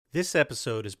This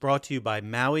episode is brought to you by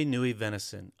Maui Nui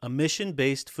Venison, a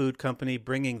mission-based food company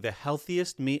bringing the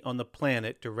healthiest meat on the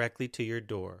planet directly to your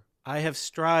door. I have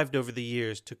strived over the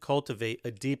years to cultivate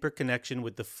a deeper connection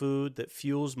with the food that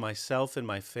fuels myself and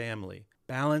my family,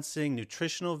 balancing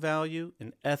nutritional value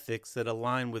and ethics that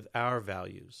align with our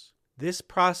values. This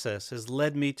process has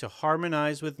led me to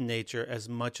harmonize with nature as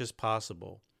much as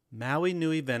possible. Maui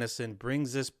Nui Venison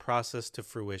brings this process to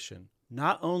fruition.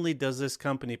 Not only does this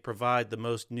company provide the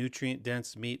most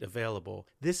nutrient-dense meat available,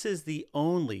 this is the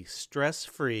only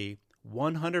stress-free,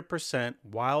 100%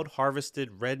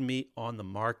 wild-harvested red meat on the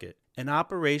market, an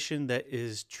operation that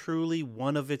is truly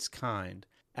one of its kind,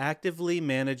 actively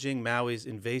managing Maui's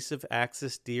invasive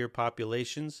axis deer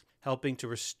populations, helping to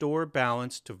restore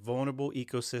balance to vulnerable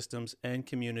ecosystems and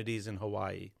communities in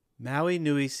Hawaii. Maui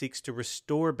Nui seeks to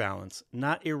restore balance,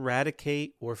 not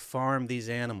eradicate or farm these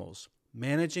animals.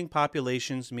 Managing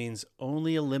populations means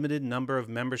only a limited number of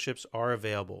memberships are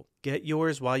available. Get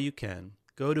yours while you can.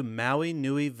 Go to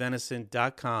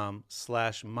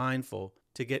mauinuivenison.com/mindful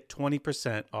to get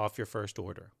 20% off your first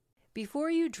order.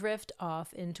 Before you drift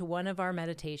off into one of our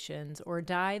meditations or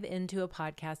dive into a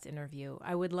podcast interview,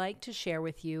 I would like to share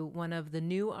with you one of the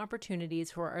new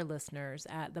opportunities for our listeners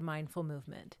at the Mindful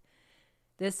Movement.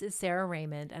 This is Sarah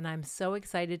Raymond, and I'm so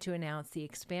excited to announce the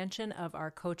expansion of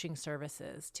our coaching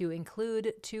services to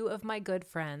include two of my good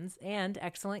friends and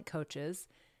excellent coaches,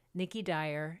 Nikki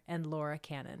Dyer and Laura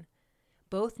Cannon.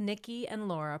 Both Nikki and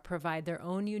Laura provide their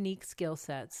own unique skill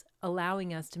sets,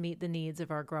 allowing us to meet the needs of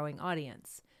our growing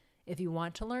audience. If you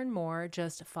want to learn more,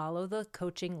 just follow the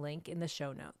coaching link in the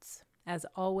show notes. As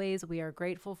always, we are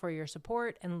grateful for your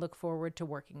support and look forward to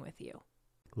working with you.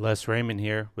 Les Raymond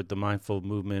here with the Mindful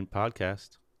Movement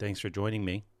podcast. Thanks for joining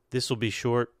me. This will be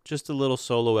short, just a little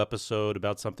solo episode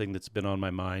about something that's been on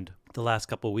my mind. The last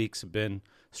couple of weeks have been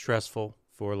stressful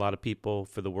for a lot of people,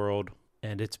 for the world,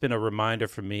 and it's been a reminder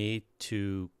for me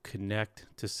to connect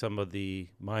to some of the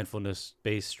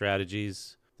mindfulness-based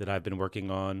strategies that I've been working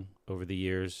on over the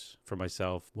years for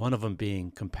myself. One of them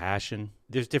being compassion.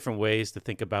 There's different ways to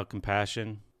think about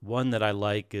compassion. One that I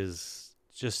like is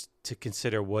just to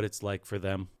consider what it's like for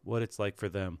them.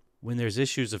 When there's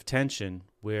issues of tension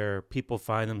where people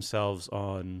find themselves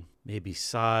on maybe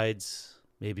sides,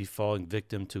 maybe falling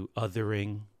victim to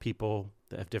othering people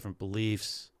that have different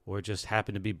beliefs or just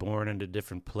happen to be born in a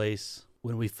different place.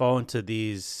 When we fall into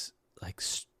these like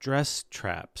stress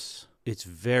traps, it's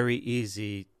very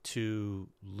easy to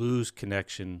lose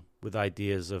connection with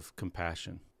ideas of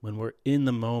compassion. When we're in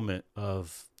the moment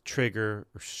of trigger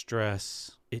or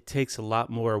stress, it takes a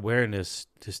lot more awareness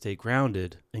to stay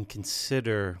grounded and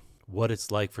consider what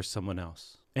it's like for someone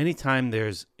else. Anytime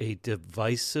there's a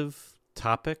divisive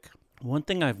topic, one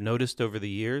thing I've noticed over the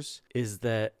years is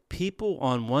that people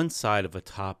on one side of a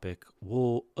topic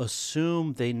will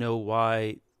assume they know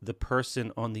why the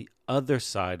person on the other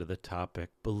side of the topic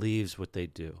believes what they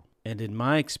do. And in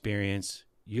my experience,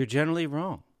 you're generally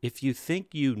wrong. If you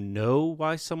think you know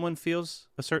why someone feels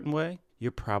a certain way,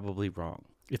 you're probably wrong.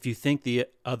 If you think the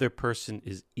other person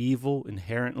is evil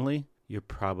inherently, you're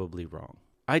probably wrong.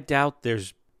 I doubt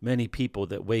there's many people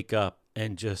that wake up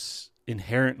and just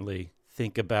inherently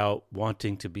think about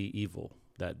wanting to be evil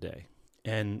that day.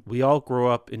 And we all grow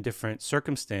up in different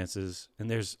circumstances, and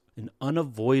there's an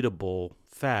unavoidable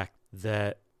fact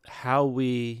that how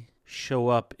we show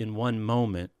up in one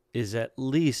moment is at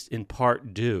least in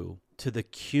part due to the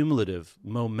cumulative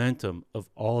momentum of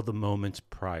all the moments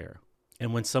prior.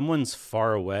 And when someone's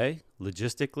far away,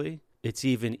 logistically, it's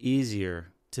even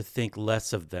easier to think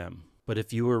less of them. But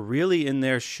if you were really in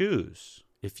their shoes,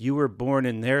 if you were born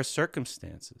in their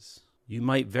circumstances, you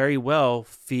might very well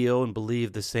feel and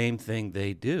believe the same thing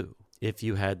they do if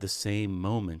you had the same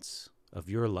moments of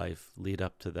your life lead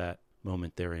up to that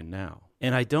moment they're in now.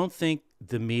 And I don't think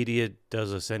the media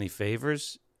does us any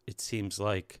favors. It seems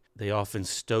like they often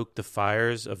stoke the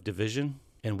fires of division,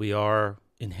 and we are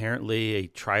inherently a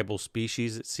tribal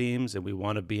species, it seems, and we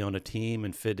want to be on a team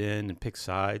and fit in and pick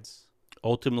sides.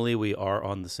 Ultimately, we are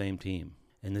on the same team.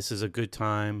 And this is a good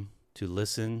time to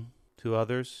listen to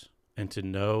others and to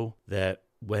know that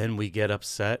when we get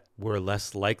upset, we're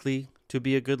less likely to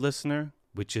be a good listener,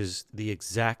 which is the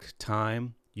exact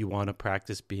time you want to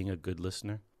practice being a good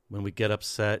listener. When we get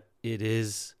upset, it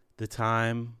is the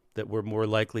time that we're more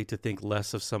likely to think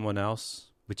less of someone else,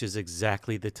 which is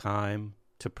exactly the time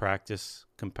to practice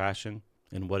compassion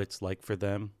and what it's like for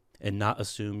them and not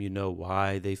assume you know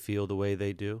why they feel the way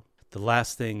they do. The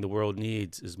last thing the world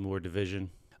needs is more division.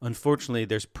 Unfortunately,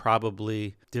 there's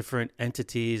probably different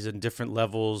entities and different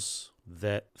levels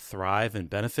that thrive and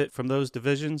benefit from those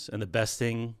divisions. And the best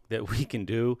thing that we can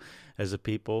do as a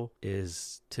people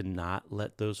is to not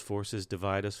let those forces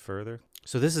divide us further.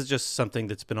 So this is just something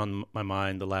that's been on my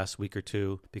mind the last week or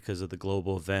two because of the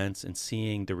global events and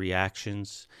seeing the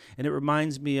reactions. And it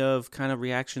reminds me of kind of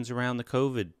reactions around the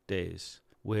COVID days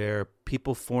where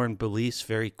people formed beliefs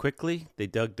very quickly. They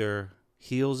dug their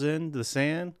heels in the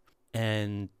sand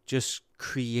and just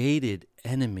created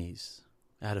enemies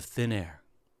out of thin air.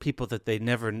 People that they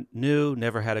never knew,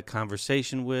 never had a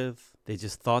conversation with. They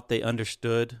just thought they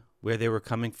understood where they were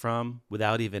coming from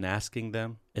without even asking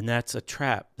them. And that's a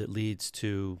trap that leads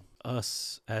to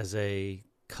us as a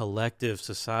collective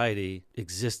society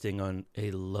existing on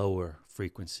a lower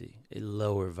frequency, a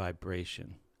lower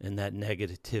vibration. And that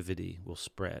negativity will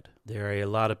spread. There are a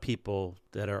lot of people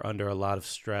that are under a lot of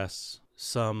stress,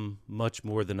 some much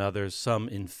more than others, some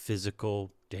in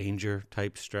physical danger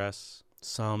type stress,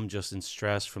 some just in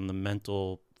stress from the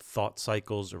mental thought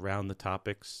cycles around the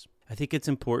topics. I think it's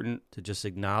important to just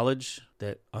acknowledge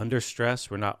that under stress,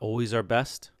 we're not always our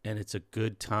best, and it's a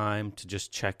good time to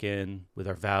just check in with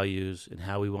our values and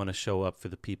how we want to show up for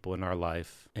the people in our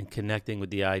life, and connecting with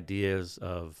the ideas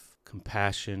of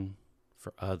compassion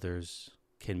for others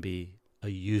can be a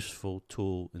useful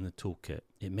tool in the toolkit.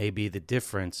 It may be the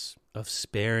difference of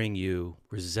sparing you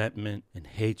resentment and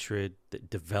hatred that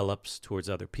develops towards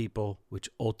other people, which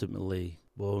ultimately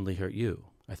will only hurt you.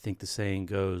 I think the saying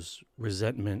goes,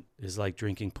 resentment is like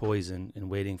drinking poison and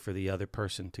waiting for the other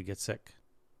person to get sick.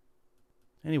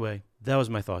 Anyway, that was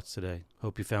my thoughts today.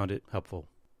 Hope you found it helpful.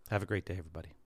 Have a great day, everybody.